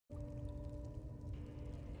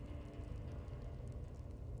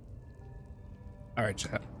All right,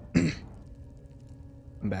 chat.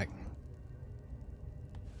 I'm back.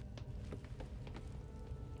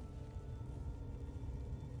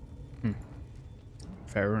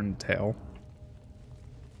 Feather and tail.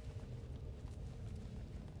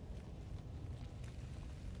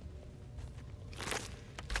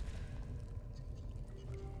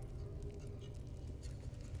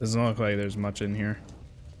 Doesn't look like there's much in here.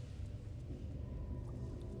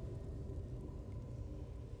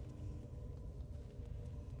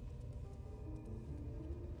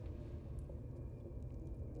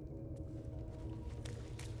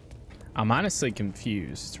 I'm honestly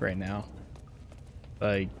confused right now.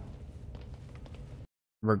 Like,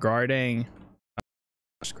 regarding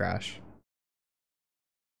crash.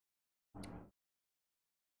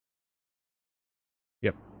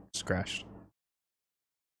 Yep, just crashed.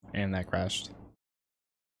 And that crashed.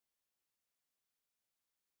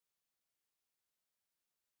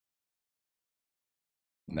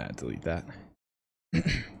 Nah, delete that.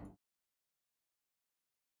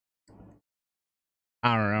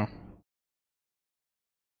 I don't know.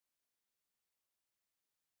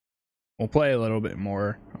 We'll play a little bit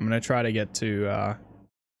more. I'm gonna try to get to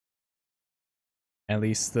at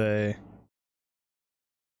least the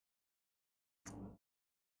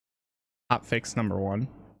hot fix number 1.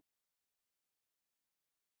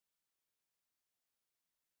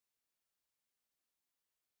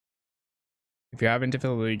 If you're having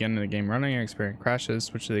difficulty getting the game running or experiencing crashes,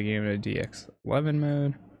 switch to the game in a DX11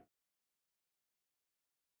 mode.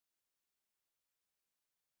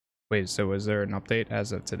 Wait, so was there an update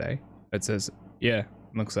as of today? It says, yeah,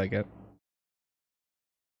 looks like it.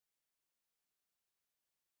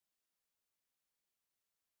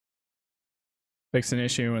 Fix an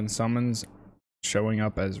issue when summons showing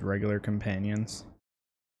up as regular companions.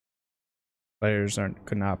 Players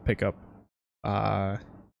could not pick up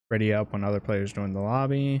ready up when other players join the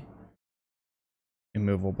lobby.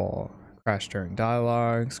 Immovable. Crash during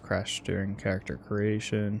dialogues. Crash during character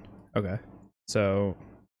creation. Okay. So,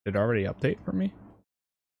 did it already update for me?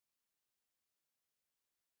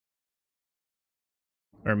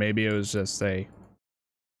 Or maybe it was just a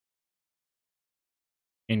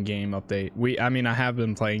in-game update. I mean, I have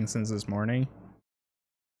been playing since this morning.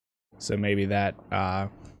 So maybe that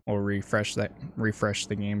will refresh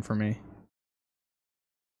the game for me.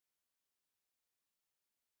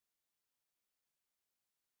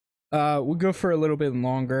 We'll go for a little bit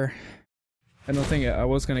longer. I don't think I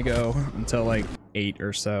was gonna go until like 8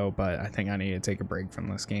 or so, but I think I need to take a break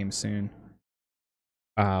from this game soon.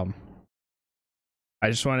 I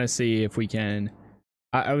just want to see if we can.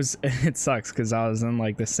 I was. It sucks because I was in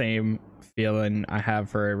like the same feeling I have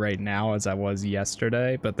for it right now as I was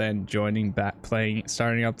yesterday, but then joining back,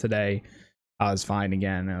 starting up today, I was fine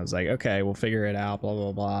again. I was like, okay, we'll figure it out. Blah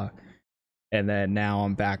blah blah. And then now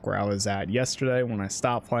I'm back where I was at yesterday when I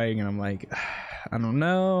stopped playing, and I'm like, I don't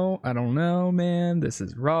know, man. This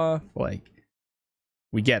is rough. Like,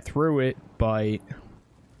 we get through it, but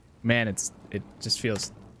man, it just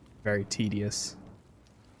feels very tedious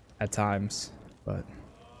at times. But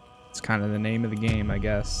it's kind of the name of the game, I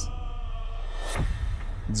guess.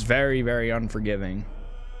 It's very, very unforgiving.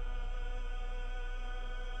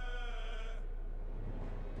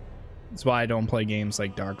 That's why I don't play games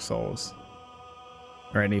like Dark Souls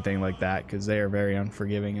or anything like that, because they are very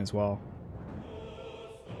unforgiving as well.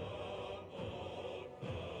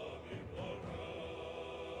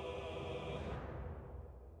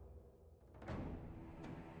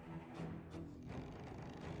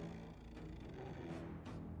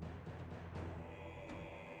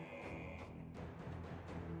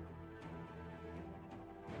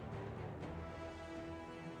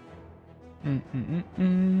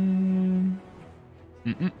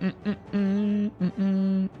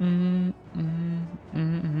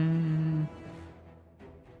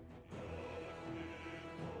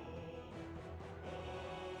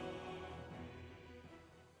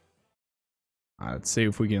 Let's see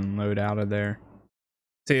if we can load out of there.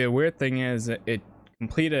 See, the weird thing is it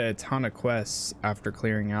completed a ton of quests after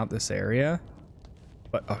clearing out this area.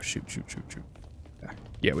 But oh shoot.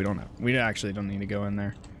 Yeah, we actually don't need to go in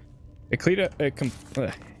there. It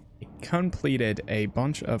completed a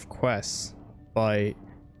bunch of quests, but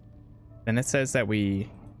then it says that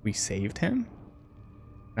we saved him.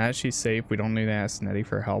 As she's safe, we don't need to ask Nettie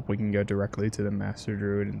for help. We can go directly to the Master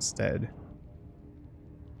Druid instead.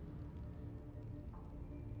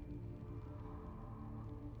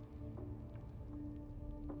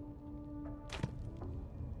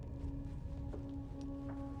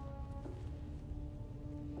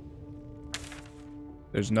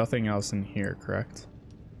 There's nothing else in here, correct?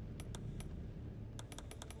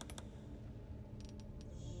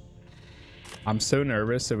 I'm so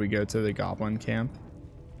nervous that we go to the goblin camp.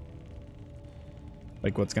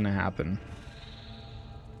 Like, what's gonna happen?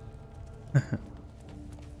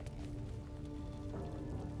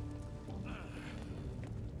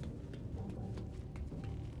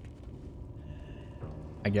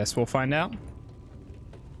 I guess we'll find out.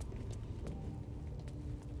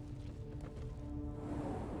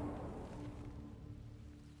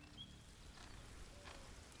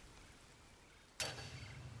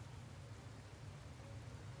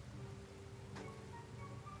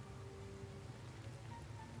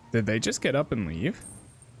 Did they just get up and leave?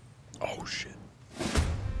 Oh shit.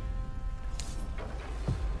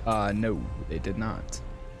 No, they did not.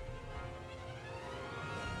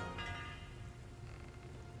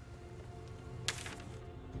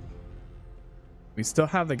 We still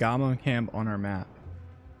have the goblin camp on our map.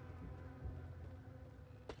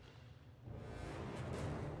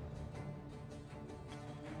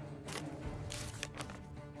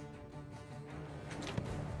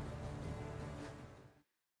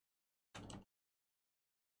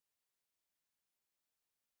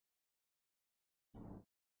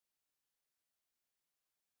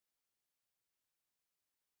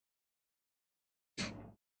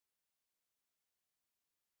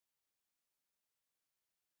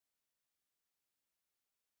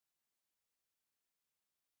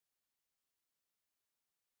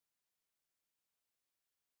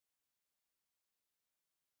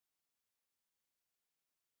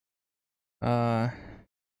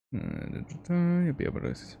 You'll be able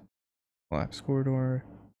to collapse corridor.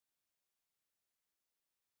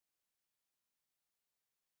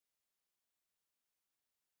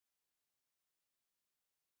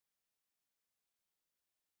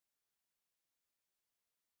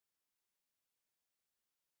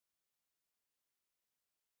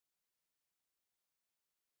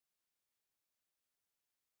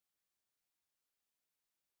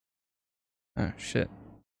 Oh shit.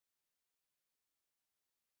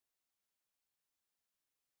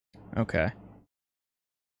 Okay.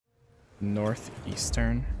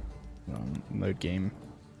 Northeastern. Load game.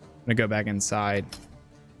 I'm gonna go back inside.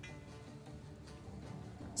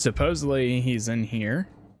 Supposedly he's in here,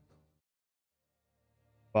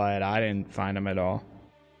 but I didn't find him at all.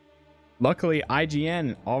 Luckily,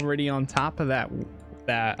 IGN already on top of that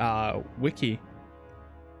wiki.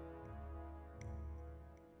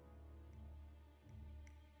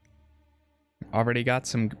 Already got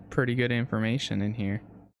some pretty good information in here.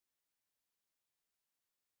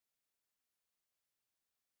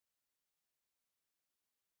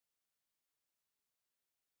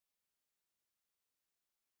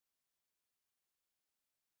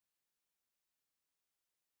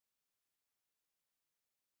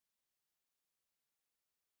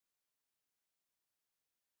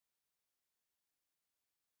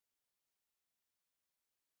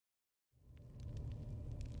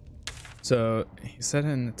 So he said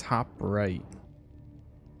in the top right,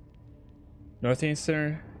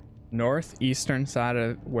 northeastern side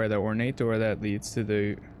of where the ornate door that leads to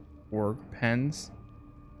the work pens.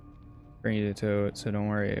 Bring you to it, so don't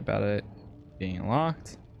worry about it being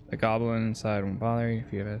locked. The goblin inside won't bother you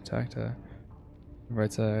if you have attacked the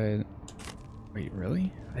right side. Wait,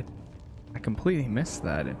 really? I completely missed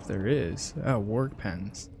that. If there is, oh, work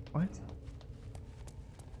pens. What?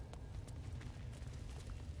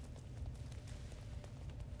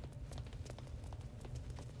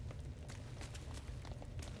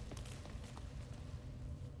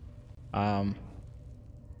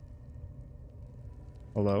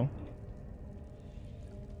 Hello?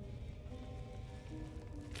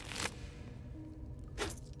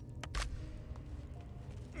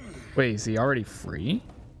 Wait, is he already free?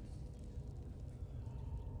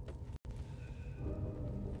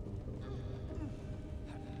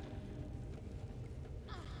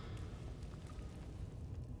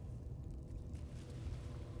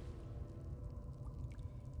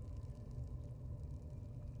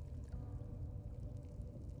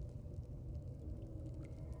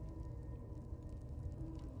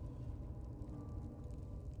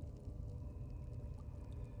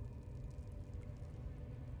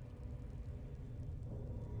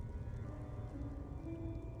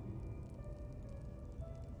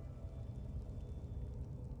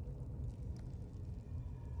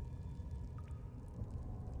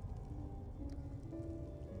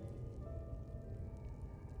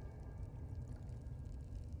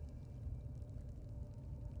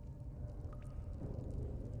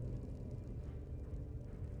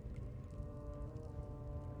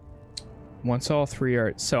 Once all three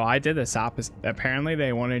are... So I did this opposite. Apparently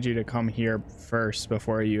they wanted you to come here first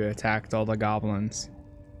before you attacked all the goblins.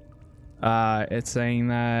 It's saying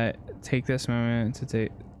that take this moment to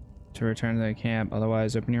return to the camp.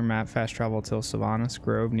 Otherwise, open your map, fast travel till Sylvanas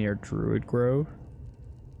Grove near Druid Grove.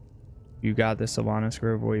 You got the Sylvanas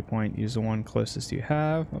Grove waypoint. Use the one closest you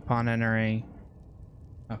have. Upon entering.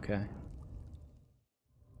 Okay.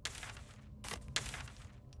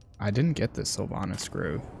 I didn't get the Sylvanas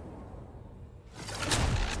Grove.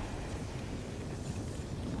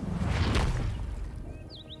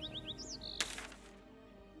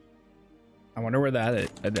 I wonder where that is.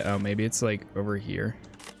 Oh, maybe it's like over here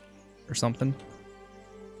or something.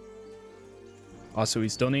 Also, we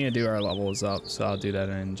still need to do our levels up, so I'll do that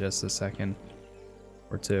in just a second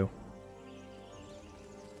or two.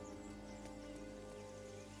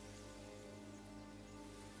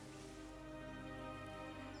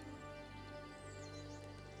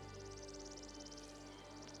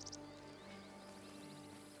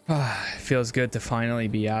 It feels good to finally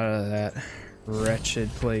be out of that wretched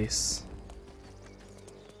place.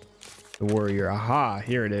 The warrior. Aha,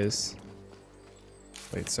 here it is.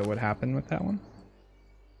 Wait, so what happened with that one?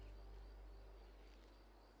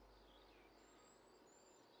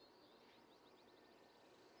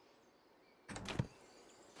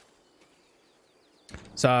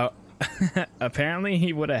 So apparently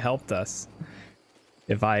he would have helped us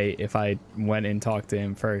if I went and talked to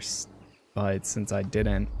him first, but since I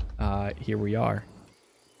didn't, here we are.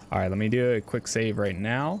 All right, let me do a quick save right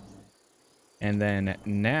now, and then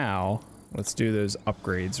now let's do those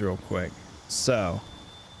upgrades real quick. So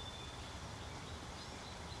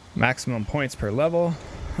maximum points per level.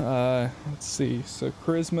 Let's see. So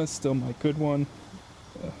charisma is still my good one.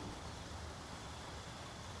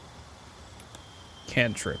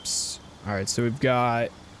 Cantrips. All right, so we've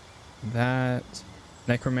got that.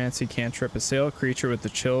 Necromancy cantrip. Assail a creature with the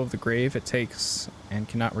chill of the grave. It takes and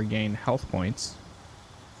cannot regain health points.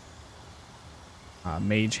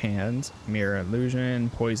 Mage hand. Mirror illusion.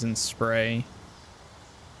 Poison spray.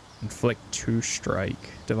 Inflict 2 strike.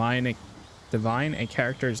 Divine a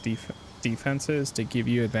character's defenses to give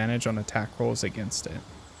you advantage on attack rolls against it.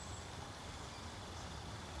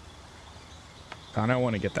 Kinda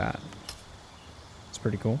want to get that. It's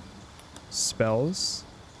pretty cool. Spells.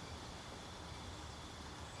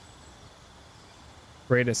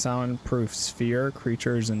 Create a soundproof sphere.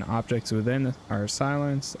 Creatures and objects within are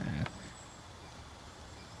silenced.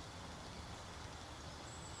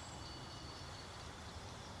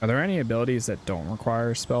 Are there any abilities that don't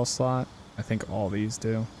require a spell slot? I think all these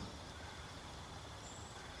do.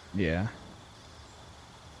 Yeah.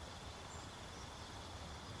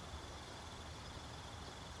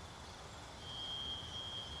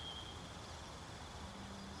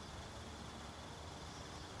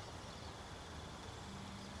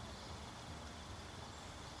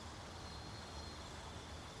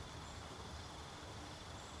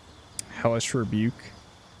 Hellish Rebuke.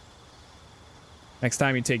 Next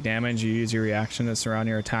time you take damage, you use your reaction to surround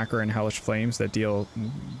your attacker in hellish flames that deal...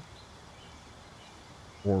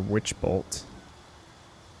 Or Witch Bolt.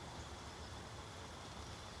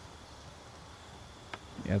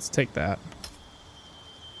 Yeah, let's take that.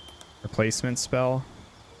 Replacement spell.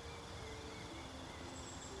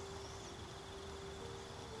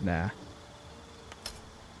 Nah.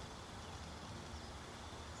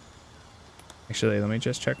 Actually, let me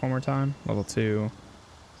just check one more time. Level 2.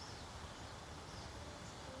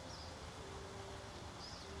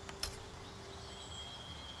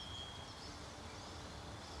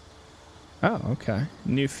 Oh, okay.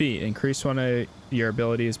 New feat. Increase one of your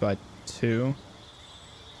abilities by 2.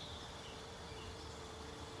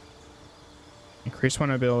 Increase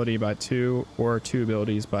one ability by 2 or 2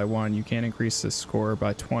 abilities by 1. You can't increase the score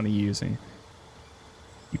by 20 using...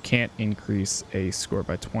 You can't increase a score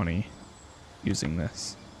by 20 using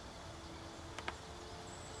this.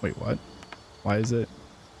 Wait, what? Why is it?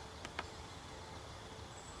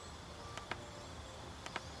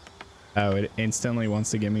 Oh, it instantly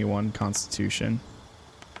wants to give me 1 constitution.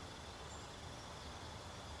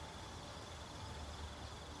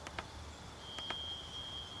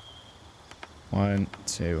 One,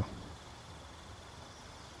 2.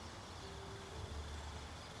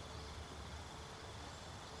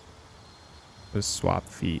 Let's swap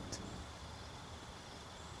feet.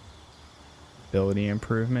 Ability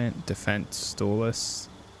improvement, defense duelist,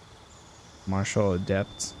 martial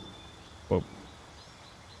adept, whoa.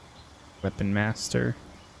 Weapon master.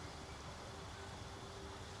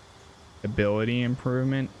 Ability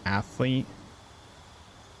improvement, athlete,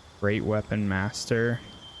 great weapon master,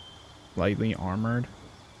 lightly armored.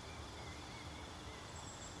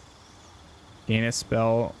 Gain a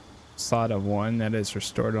spell slot of 1 that is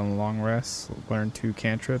restored on a long rest. Learn 2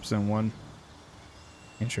 cantrips and 1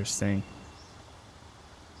 Interesting.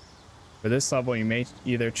 For this level, you may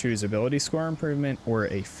either choose ability score improvement or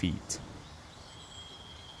a feat.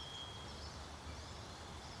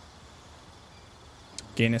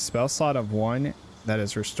 Gain a spell slot of 1 that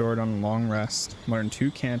is restored on a long rest. Learn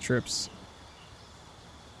 2 cantrips.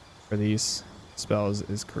 For these spells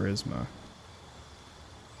is charisma.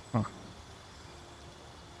 Huh.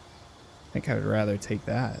 I think I would rather take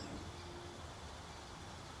that.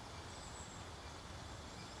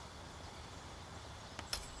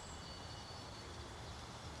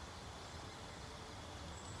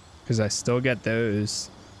 Because I still get those.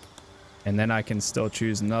 And then I can still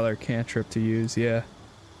choose another cantrip to use. Yeah.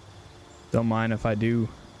 Don't mind if I do.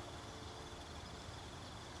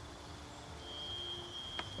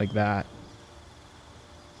 Like that.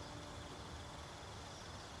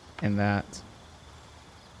 And that.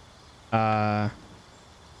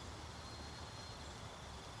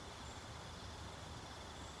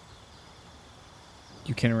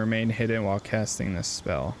 You can remain hidden while casting this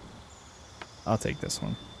spell. I'll take this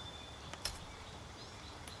one.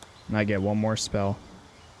 And I get one more spell.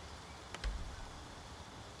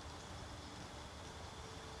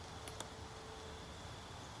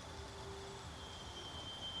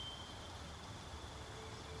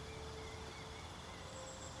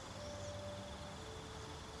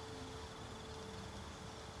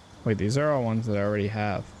 Wait, these are all ones that I already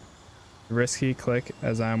have. Risky click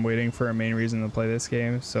as I'm waiting for a main reason to play this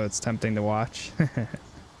game, so it's tempting to watch.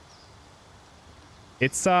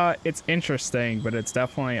 It's interesting, but it's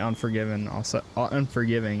definitely unforgiving. Also,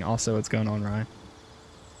 unforgiving. Also, what's going on,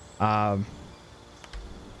 Ryan?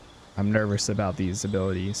 I'm nervous about these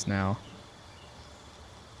abilities now.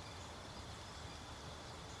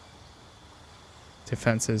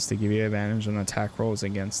 Defenses to give you advantage on attack rolls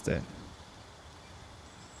against it.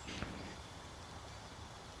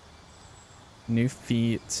 New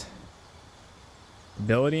feat.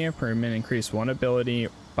 Ability improvement. Increase 1 ability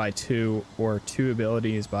by 2 or 2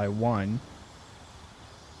 abilities by 1.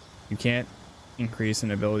 You can't increase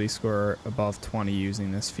an ability score above 20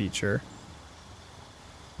 using this feature.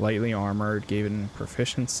 Lightly armored, gave it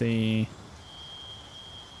proficiency.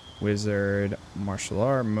 Wizard, martial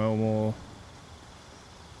art, mobile,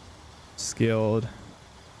 skilled.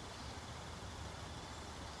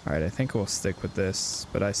 Alright, I think we'll stick with this,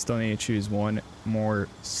 but I still need to choose one more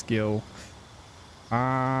skill.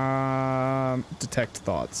 Detect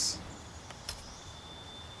thoughts.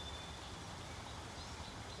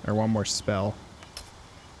 Or one more spell.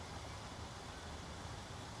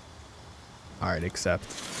 Alright, accept.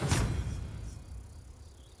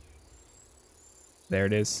 There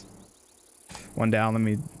it is. One down, let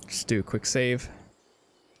me just do a quick save.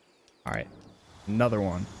 Alright, another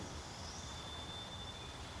one.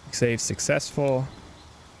 Save successful.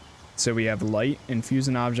 So we have light, infuse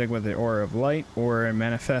an object with the aura of light, or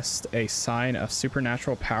manifest a sign of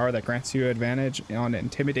supernatural power that grants you advantage on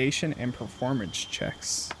intimidation and performance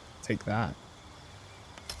checks. Take that.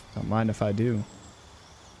 Don't mind if I do.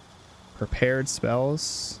 Prepared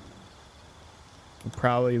spells. We'll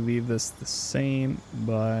probably leave this the same,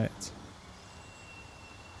 but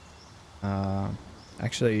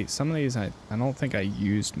actually some of these I don't think I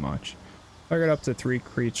used much. Target up to 3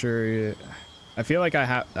 creature. I feel like I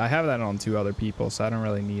have that on 2 other people, so I don't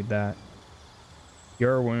really need that.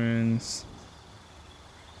 Cure wounds.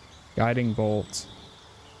 Guiding bolt.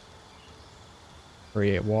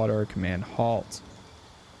 Create water. Command halt.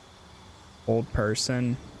 Hold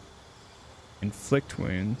person. Inflict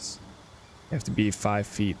wounds. You have to be 5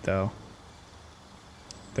 feet though.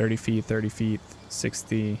 30 feet, 30 feet,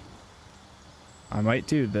 60. I might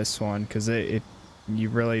do this one because you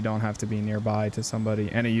really don't have to be nearby to somebody,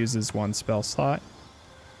 and it uses 1 spell slot.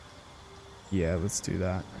 Yeah, let's do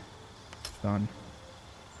that. Done.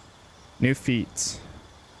 New feats.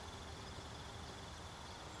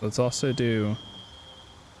 Let's also do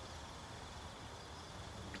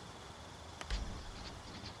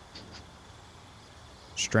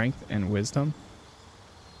strength and wisdom.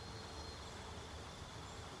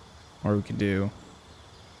 Or we could do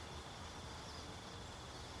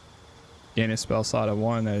gain a spell slot of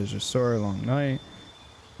 1 that is restore a long night,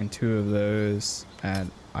 and 2 of those, and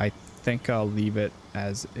I think I'll leave it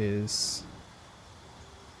as is.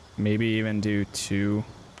 Maybe even do 2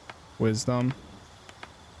 wisdom.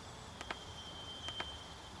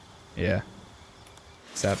 Yeah.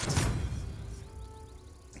 Except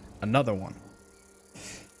another one.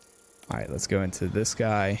 All right, let's go into this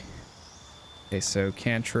guy. Okay, so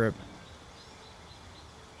cantrip.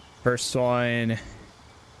 First one.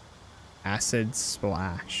 Acid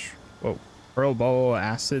splash. Whoa. Pearl bubble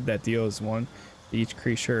acid that deals 1 Each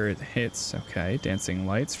creature it hits. Okay. Dancing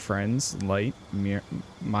lights, friends, light,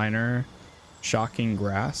 minor, shocking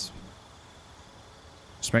grasp.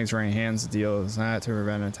 Strength right hands deals that to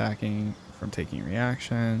prevent attacking from taking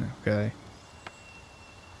reaction. Okay.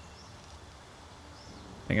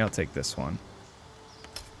 I think I'll take this one.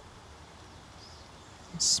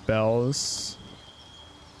 Spells.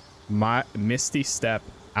 My Misty Step,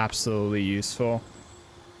 absolutely useful.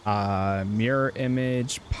 Mirror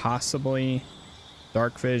image, possibly.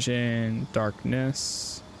 Dark vision,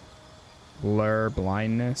 darkness, blur,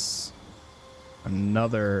 blindness.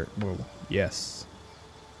 Another, whoa, yes.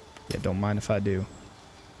 Yeah, don't mind if I do.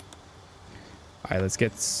 All right, let's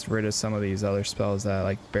get rid of some of these other spells that I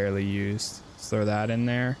like barely used. Let's throw that in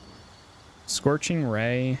there. Scorching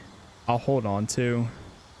Ray, I'll hold on to.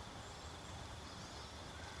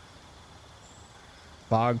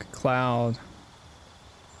 Fog Cloud.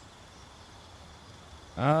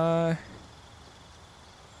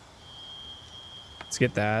 Let's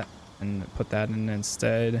get that and put that in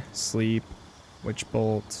instead. Sleep, Witch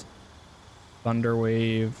Bolt, Thunder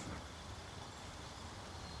Wave,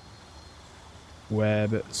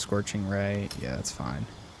 Web, Scorching Ray. Yeah, that's fine.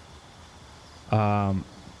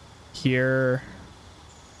 Here.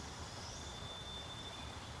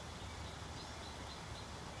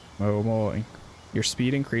 Mobile. Your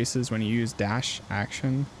speed increases when you use dash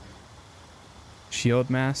action. Shield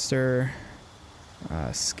Master,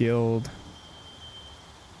 skilled,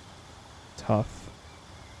 tough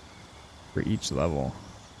for each level.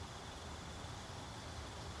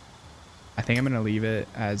 I think I'm going to leave it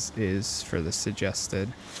as is for the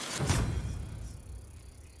suggested.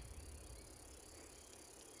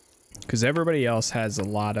 Because everybody else has a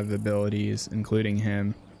lot of abilities, including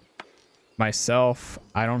him. Myself,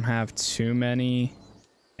 I don't have too many,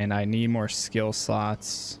 and I need more skill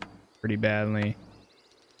slots pretty badly.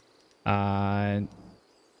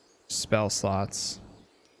 Spell slots.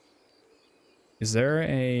 Is there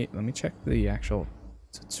a... Let me check the actual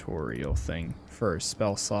tutorial thing for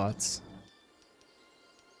spell slots.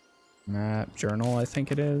 Map, journal, I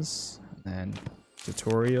think it is. And then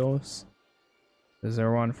tutorials. Is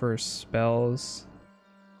there one for spells?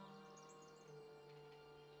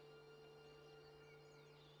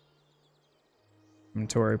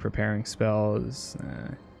 Inventory, preparing spells.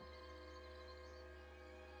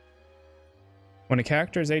 When a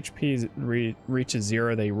character's HP reaches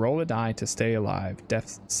 0, they roll a die to stay alive.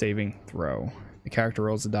 Death saving throw. The character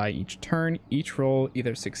rolls a die each turn. Each roll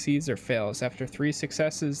either succeeds or fails. After 3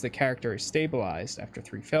 successes, the character is stabilized. After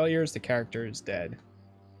 3 failures, the character is dead.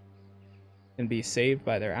 Can be saved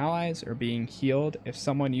by their allies or being healed. If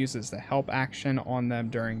someone uses the help action on them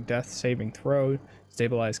during death saving throw,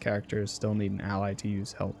 stabilized characters still need an ally to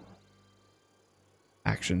use help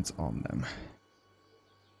actions on them.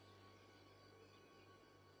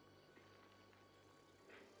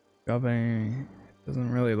 Shoving.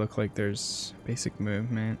 Doesn't really look like there's basic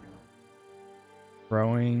movement.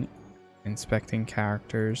 Throwing. Inspecting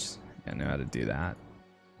characters. I know how to do that.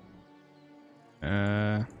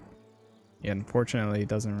 Yeah, unfortunately, it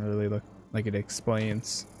doesn't really look like it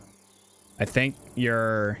explains. I think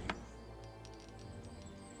you're...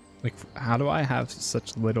 Like, how do I have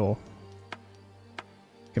such little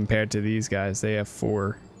compared to these guys? They have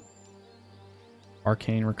 4.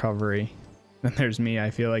 Arcane recovery. Then there's me.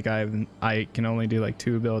 I feel like I can only do like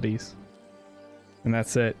 2 abilities. And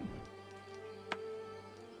that's it.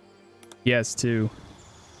 He has 2.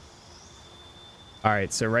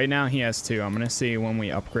 Alright, so right now he has 2. I'm gonna see when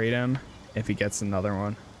we upgrade him if he gets another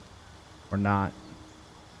one. Or not.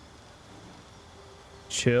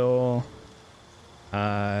 Chill.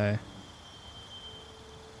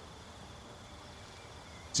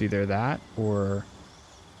 It's either that or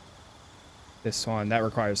this one. That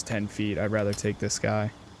requires 10 feet. I'd rather take this guy.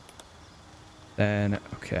 Then,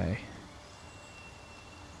 okay.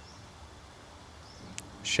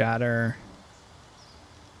 Shatter.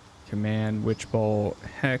 Command, Witch Bolt,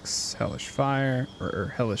 Hex, Hellish Fire,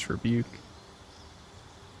 or Hellish Rebuke.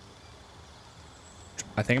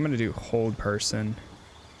 I think I'm going to do Hold Person.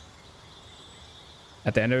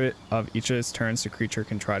 At the end of each of its turns, the creature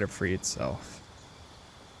can try to free itself.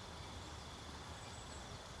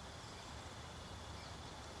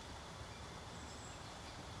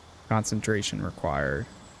 Concentration required.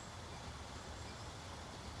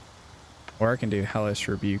 Or I can do Hellish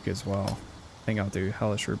Rebuke as well. I think I'll do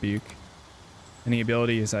Hellish Rebuke. Any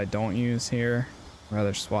abilities I don't use here, I'd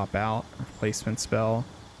rather swap out. Replacement spell,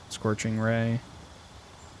 Scorching Ray.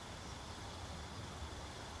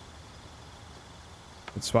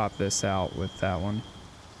 Could swap this out with that one.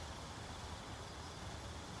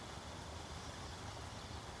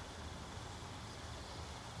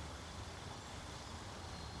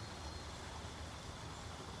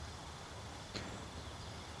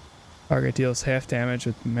 Target deals half damage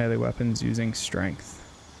with melee weapons using strength.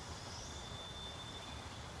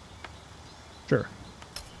 Sure.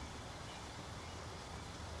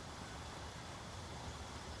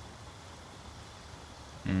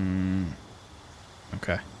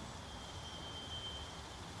 Okay.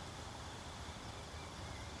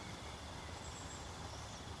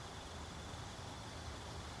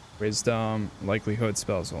 Wisdom, likelihood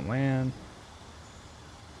spells will land.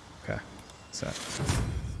 Okay. Set.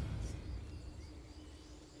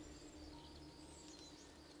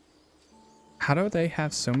 How do they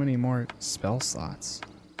have so many more spell slots?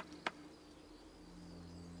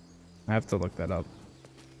 I have to look that up.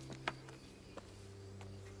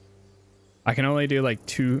 I can only do like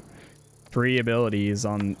 3 abilities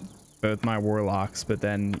on both my warlocks, but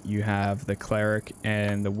then you have the cleric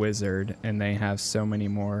and the wizard, and they have so many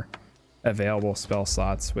more available spell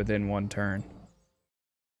slots within one turn.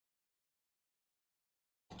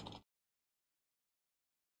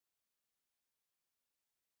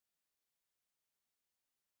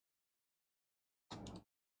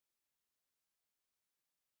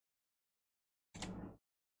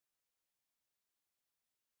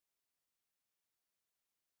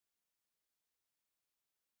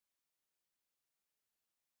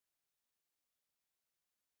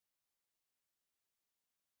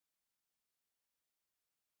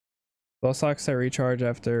 Spell slots that recharge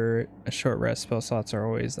after a short rest. Spell slots are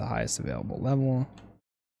always the highest available level.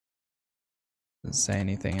 Doesn't say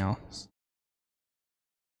anything else.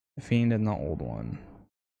 The Fiend and the old one.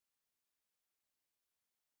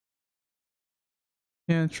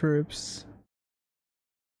 Yeah, troops.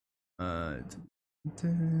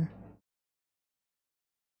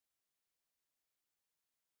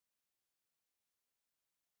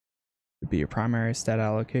 Be your primary stat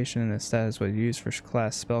allocation, and the stat is what you use for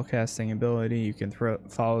class spellcasting ability. You can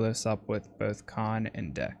follow this up with both con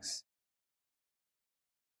and dex.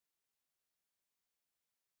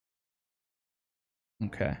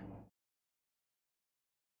 Okay.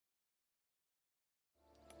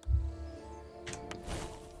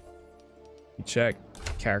 You check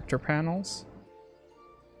character panels.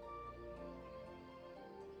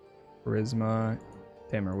 Charisma.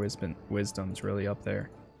 Damn, our wisdom's really up there.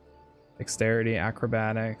 Dexterity,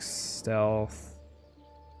 acrobatics, stealth,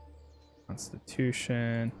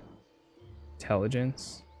 constitution,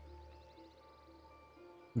 intelligence.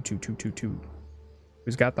 Two.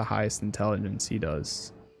 Who's got the highest intelligence? He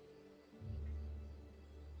does.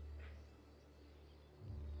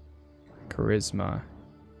 Charisma.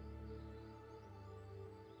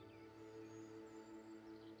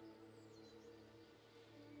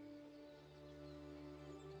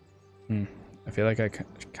 I feel like I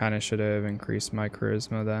kind of should have increased my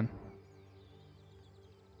charisma then.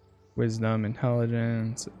 Wisdom,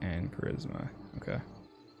 intelligence, and charisma. Okay.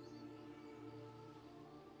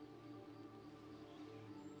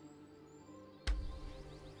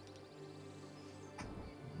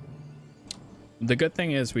 The good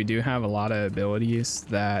thing is we do have a lot of abilities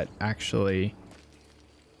that actually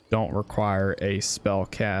don't require a spell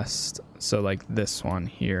cast. So like this one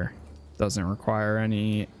here doesn't require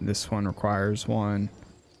any. This one requires one.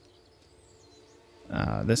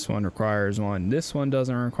 This one requires one. This one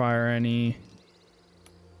doesn't require any.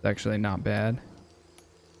 It's actually not bad.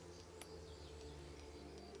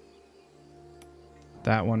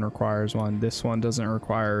 That one requires one. This one doesn't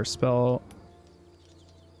require a spell.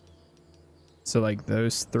 So like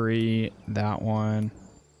those 3, that one.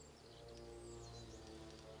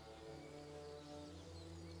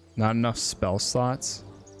 Not enough spell slots.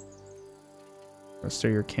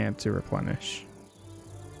 Restore your camp to replenish.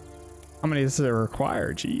 How many does it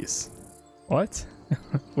require? Jeez. What?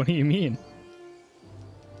 What do you mean?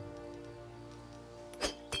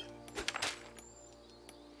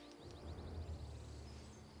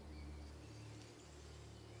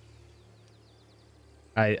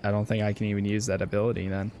 I don't think I can even use that ability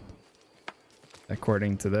then,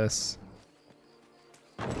 according to this.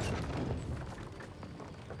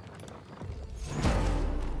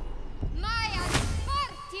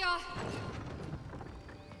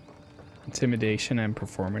 Intimidation and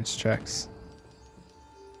performance checks.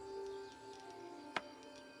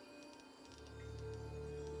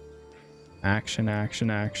 Action.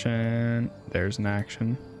 There's an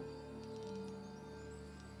action.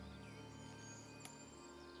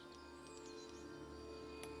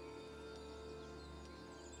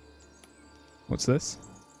 What's this?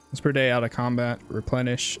 Once per day out of combat,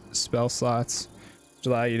 replenish spell slots, which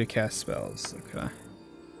allow you to cast spells. Okay.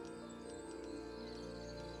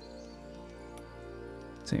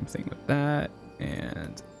 Same thing with that,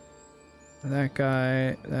 and that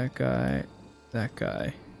guy, that guy, that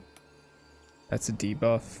guy. That's a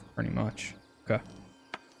debuff, pretty much. Okay.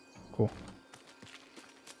 Cool.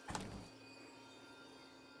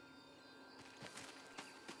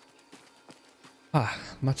 Ah,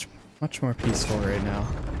 much more peaceful right now.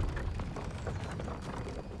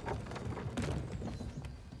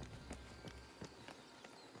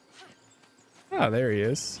 Ah, there he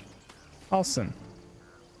is. Halsin.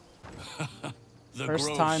 The First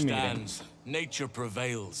grove time stands. Nature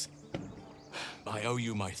prevails. I owe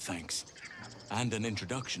you my thanks. And an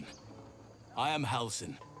introduction. I am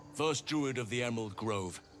Halsin, first druid of the Emerald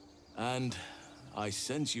Grove. And I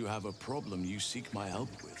sense you have a problem you seek my help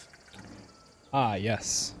with. Ah,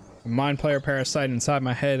 yes. A mind player parasite inside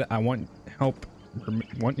my head. I want help.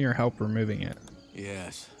 Want your help removing it.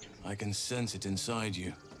 Yes, I can sense it inside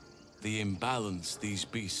you. The imbalance these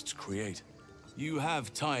beasts create. You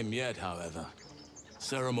have time yet, however.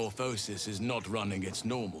 Ceramorphosis is not running its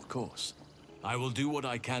normal course. I will do what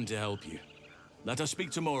I can to help you. Let us speak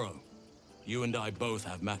tomorrow. You and I both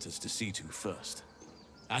have matters to see to first.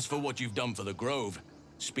 As for what you've done for the Grove,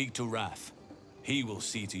 speak to Wrath. He will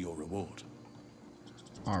see to your reward.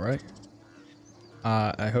 Alright.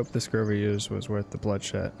 I hope this grove we used was worth the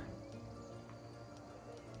bloodshed.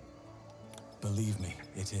 Believe me,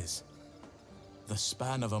 it is. The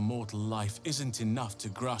span of a mortal life isn't enough to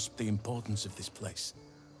grasp the importance of this place.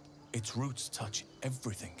 Its roots touch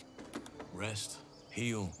everything. Rest,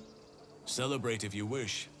 heal, celebrate if you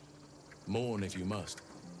wish, mourn if you must.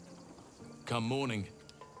 Come morning,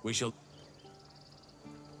 we shall...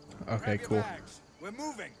 Okay, cool. We're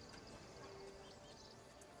moving.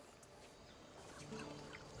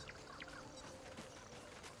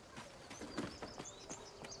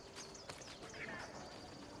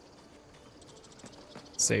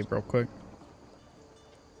 Save real quick.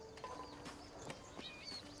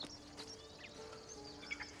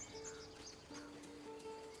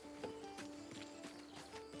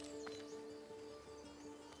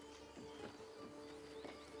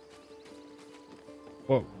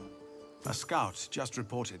 Whoa. A scout just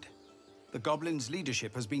reported. The goblins'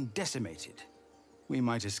 leadership has been decimated. We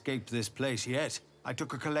might escape this place yet. I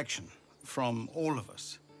took a collection from all of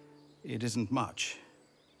us. It isn't much,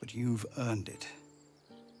 but you've earned it.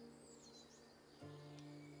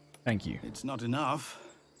 Thank you. It's not enough,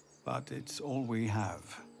 but it's all we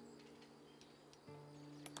have.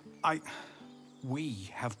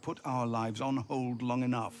 We have put our lives on hold long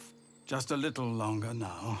enough. Just a little longer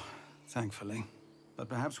now, thankfully. But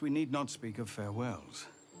perhaps we need not speak of farewells.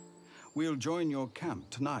 We'll join your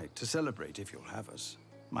camp tonight to celebrate if you'll have us.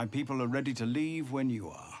 My people are ready to leave when you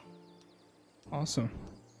are. Awesome.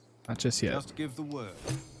 Not just yet. Just give the word.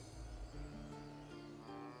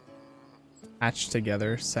 Hatch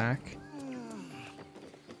together, sack.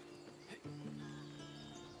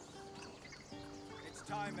 It's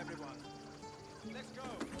time, everyone. Let's go.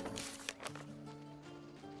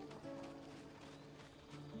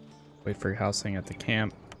 Wait for your housing at the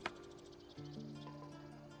camp.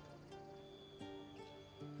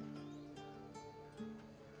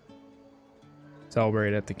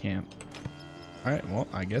 Celebrate at the camp. Alright, well,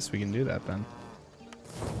 I guess we can do that then.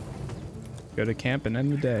 Go to camp and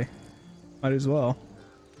end the day. Might as well.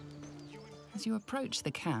 As you approach the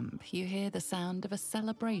camp, you hear the sound of a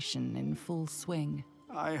celebration in full swing.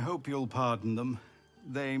 I hope you'll pardon them.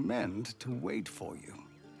 They meant to wait for you.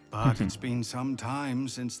 But it's been some time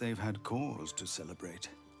since they've had cause to celebrate.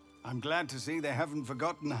 I'm glad to see they haven't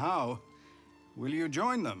forgotten how. Will you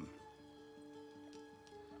join them?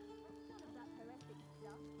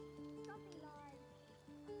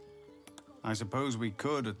 I suppose we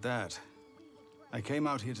could at that. I came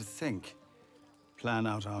out here to think, plan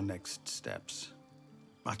out our next steps.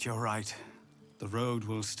 But you're right. The road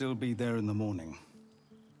will still be there in the morning.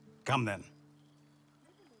 Come then.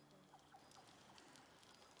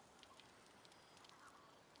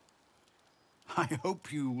 I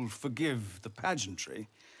hope you will forgive the pageantry,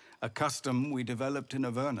 a custom we developed in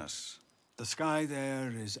Avernus. The sky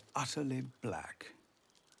there is utterly black.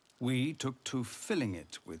 We took to filling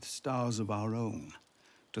it with stars of our own,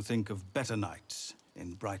 to think of better nights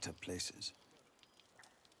in brighter places.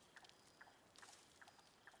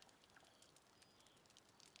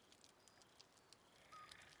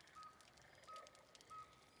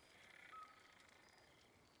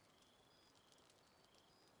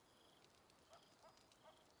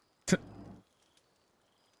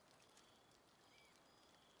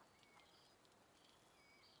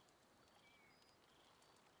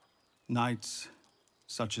 Nights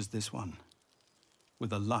such as this one,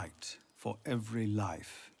 with a light for every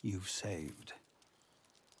life you've saved.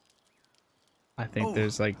 I think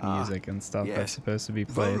there's like music and stuff that's supposed to be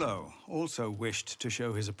played. Volo also wished to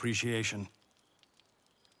show his appreciation.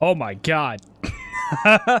 Oh my god.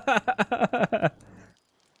 The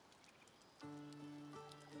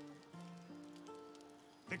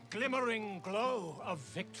glimmering glow of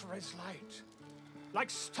victory's light, like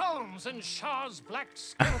storms in Shah's black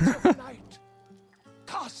skeleton of night,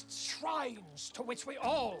 casts shrines to which we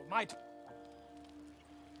all might.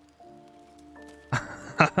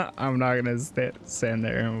 I'm not gonna stand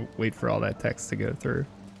there and wait for all that text to go through.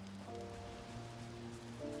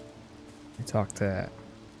 We talked to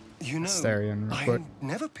Stadia real quick. I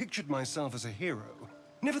never pictured myself as a hero.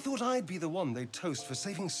 Never thought I'd be the one they'd toast for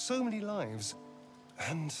saving so many lives.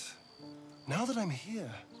 And now that I'm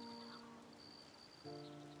here,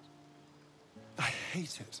 I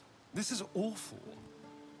hate it. This is awful.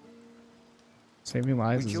 Saving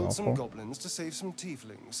lives We is killed some awful. goblins to save some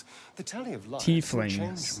tieflings. The tally of lives Tieflings.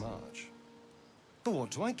 didn't change much. But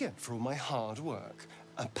what do I get for all my hard work?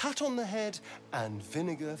 A pat on the head and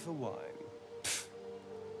vinegar for wine. Pfft.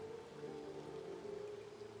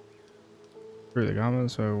 Through the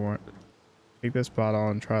comments, so we want take this bottle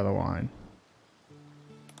and try the wine.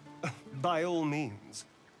 By all means,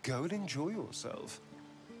 go and enjoy yourself.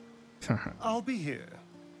 I'll be here,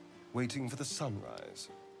 waiting for the sunrise.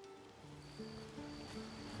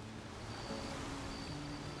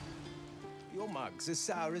 Your mug's as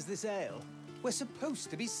sour as this ale. We're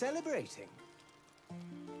supposed to be celebrating.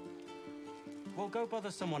 Well, go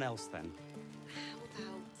bother someone else then. How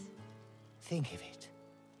about... Think of it.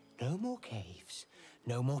 No more caves,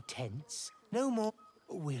 no more tents, no more...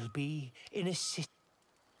 We'll be in a city.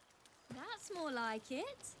 That's more like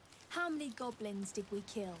it. How many goblins did we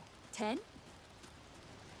kill? 10?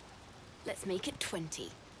 Let's make it 20.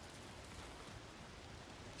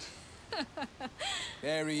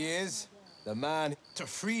 There he is, the man to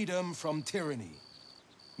freedom from tyranny.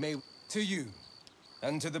 May to you,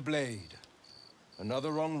 and to the blade.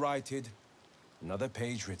 Another wrong righted, another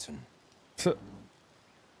page written.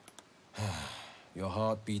 Your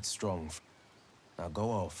heart beats strong. Now go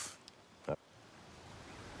off.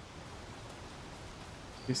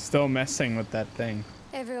 He's still messing with that thing.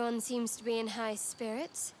 Everyone seems to be in high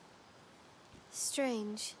spirits.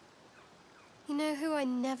 Strange. You know who I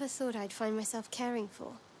never thought I'd find myself caring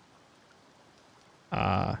for?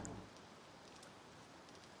 Tieflings?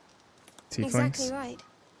 Exactly right.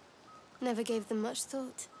 Never gave them much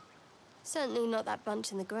thought. Certainly not that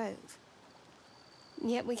bunch in the grove.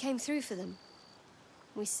 Yet we came through for them.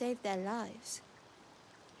 We saved their lives.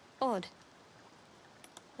 Odd.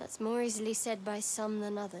 That's more easily said by some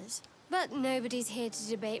than others. But nobody's here to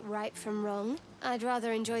debate right from wrong. I'd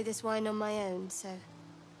rather enjoy this wine on my own, so...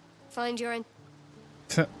 Find your own...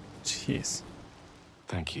 Jeez.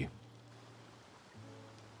 Thank you.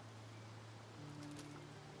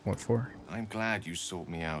 What for? I'm glad you sought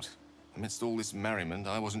me out. Amidst all this merriment,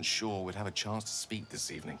 I wasn't sure we'd have a chance to speak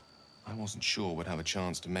this evening. I wasn't sure we'd have a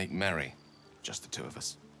chance to make merry. Just the two of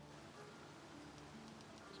us.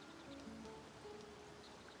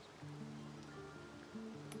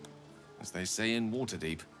 As they say in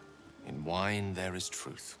Waterdeep, in wine there is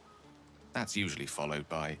truth. That's usually followed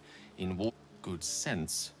by, in good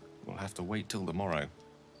sense, we'll have to wait till tomorrow.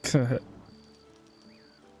 Too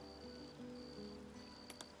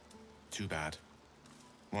bad.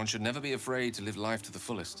 One should never be afraid to live life to the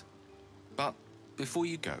fullest. But before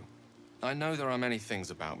you go, I know there are many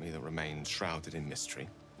things about me that remain shrouded in mystery.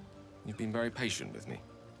 You've been very patient with me.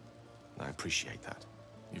 I appreciate that.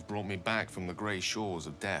 You've brought me back from the grey shores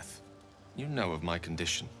of death. You know of my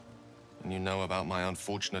condition, and you know about my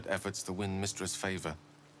unfortunate efforts to win Mistress' favor.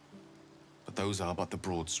 But those are but the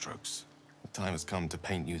broad strokes. The time has come to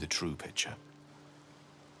paint you the true picture.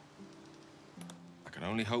 I can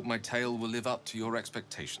only hope my tale will live up to your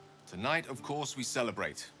expectation. Tonight, of course, we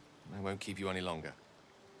celebrate. I won't keep you any longer.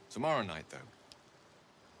 Tomorrow night, though.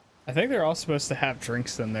 I think they're all supposed to have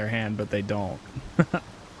drinks in their hand, but they don't.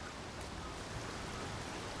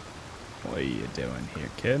 What are you doing here,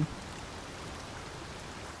 kid?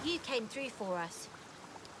 You came through for us.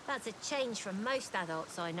 That's a change from most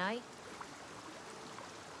adults I know.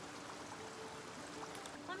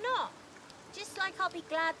 I'm not. Just like I'll be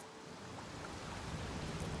glad...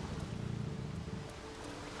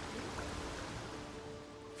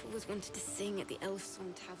 I've always wanted to sing at the Elf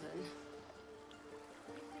Song Tavern.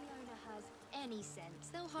 If the owner has any sense,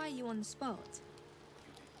 they'll hire you on the spot.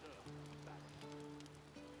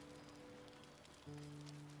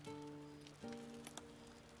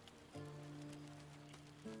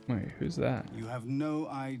 Wait, who's that? You have no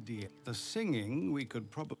idea. The singing, we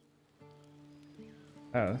could probably...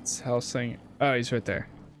 Oh, that's Helsing. Oh, he's right there.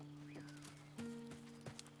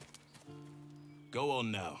 Go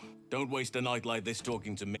on now. Don't waste a night like this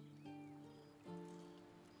talking to me.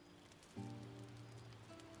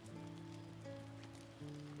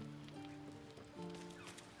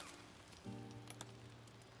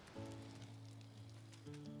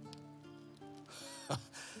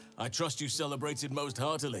 I trust you celebrated most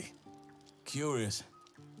heartily. Curious.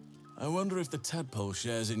 I wonder if the tadpole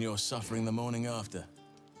shares in your suffering the morning after.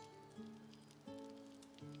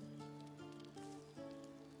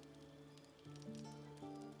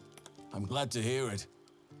 I'm glad to hear it.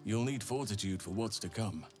 You'll need fortitude for what's to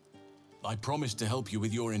come. I promised to help you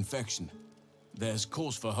with your infection. There's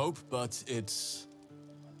cause for hope, but it's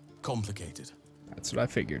complicated. That's what I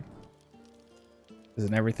figured.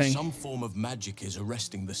 Isn't everything? Some form of magic is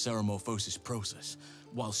arresting the seromorphosis process,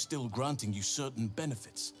 while still granting you certain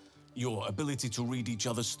benefits. Your ability to read each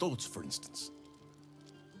other's thoughts, for instance.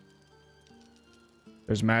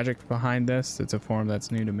 There's magic behind this. It's a form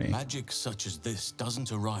that's new to me. Magic such as this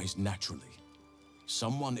doesn't arise naturally.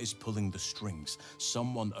 Someone is pulling the strings,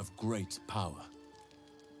 someone of great power.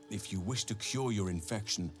 If you wish to cure your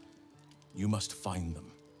infection, you must find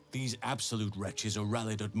them. These absolute wretches are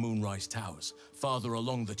rallied at Moonrise Towers, farther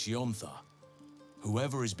along the Chionthar.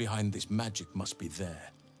 Whoever is behind this magic must be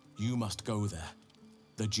there. You must go there.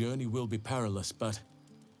 The journey will be perilous, but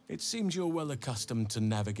it seems you're well accustomed to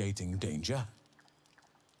navigating danger.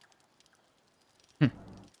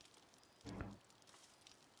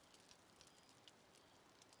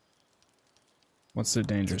 What's so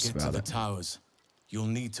dangerous to get about to it? the towers, you'll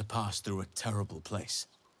need to pass through a terrible place.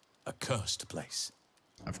 A cursed place.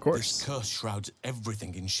 Of course. This curse shrouds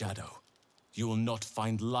everything in shadow. You will not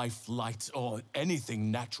find life, light, or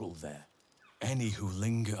anything natural there. Any who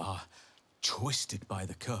linger are twisted by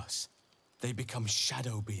the curse. They become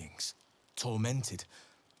shadow beings, tormented,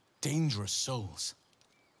 dangerous souls.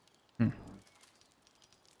 Need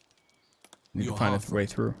to find a way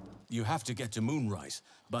through. You have to get to Moonrise,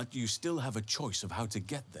 but you still have a choice of how to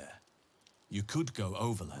get there. You could go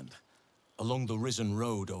overland, along the Risen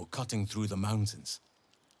Road or cutting through the mountains.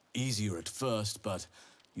 Easier at first, but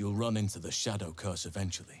you'll run into the shadow curse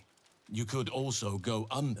eventually. You could also go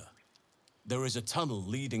under. There is a tunnel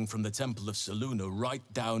leading from the Temple of Selûne right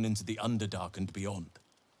down into the Underdark and beyond.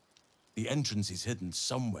 The entrance is hidden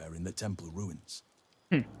somewhere in the temple ruins.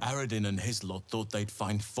 Aradin and his lot thought they'd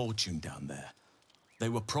find fortune down there. They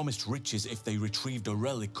were promised riches if they retrieved a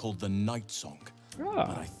relic called the Night Song.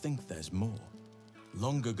 But I think there's more.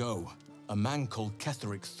 Long ago, a man called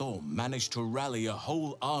Ketheric Thorm managed to rally a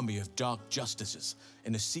whole army of Dark Justices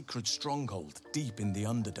in a secret stronghold deep in the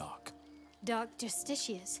Underdark. Dark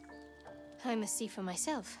Justiciars. I must see for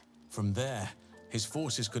myself. From there, his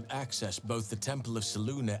forces could access both the Temple of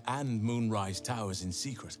Selûne and Moonrise Towers in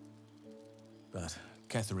secret. But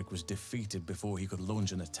Ketheric was defeated before he could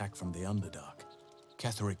launch an attack from the Underdark.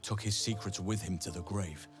 Ketheric took his secrets with him to the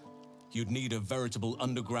grave. You'd need a veritable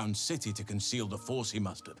underground city to conceal the force he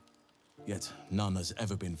mustered. Yet none has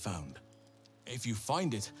ever been found. If you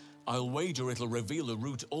find it, I'll wager it'll reveal a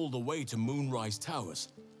route all the way to Moonrise Towers,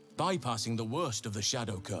 bypassing the worst of the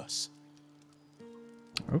Shadow Curse.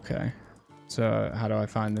 Okay. So how do I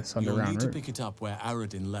find this underground You'll need route? to pick it up where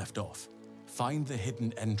Aradin left off. Find the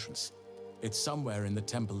hidden entrance. It's somewhere in the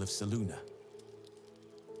Temple of Selûne.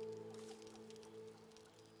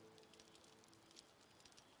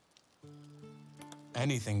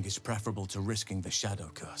 Anything is preferable to risking the Shadow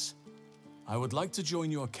Curse. I would like to join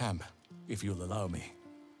your camp, if you'll allow me.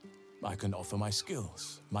 I can offer my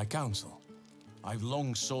skills, my counsel. I've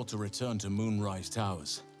long sought to return to Moonrise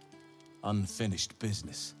Towers. Unfinished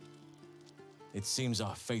business. It seems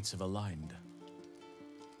our fates have aligned.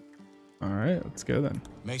 All right, let's go then.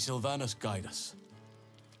 May Sylvanus guide us.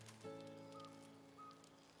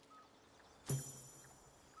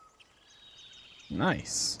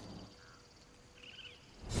 Nice.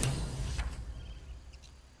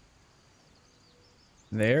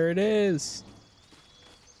 There it is.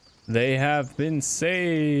 They have been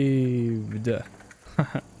saved.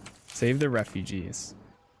 Save the refugees.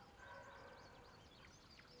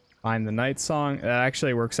 Find the Night Song. That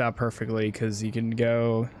actually works out perfectly because you can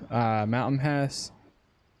go Mountain Pass.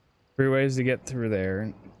 3 ways to get through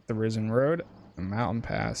there: the Risen Road, a Mountain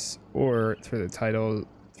Pass, or through the title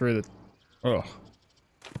through the. Oh,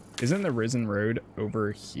 isn't the Risen Road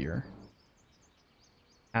over here?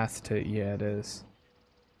 Path to, yeah, it is.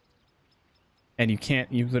 And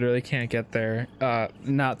you literally can't get there.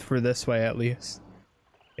 Not through this way, at least.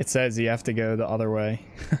 It says you have to go the other way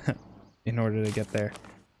in order to get there.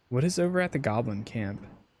 What is over at the Goblin Camp?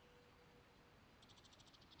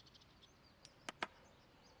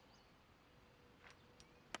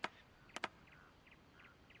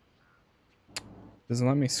 Doesn't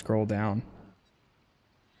let me scroll down.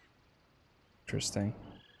 Interesting.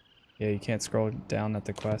 Yeah, you can't scroll down at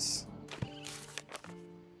the quests.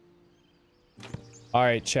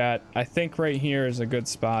 Alright, chat. I think right here is a good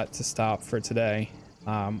spot to stop for today.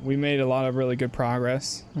 We made a lot of really good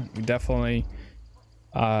progress. We definitely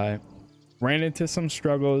ran into some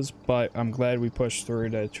struggles, but I'm glad we pushed through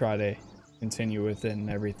to try to continue with it and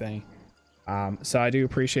everything. So I do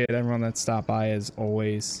appreciate everyone that stopped by as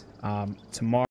always. Tomorrow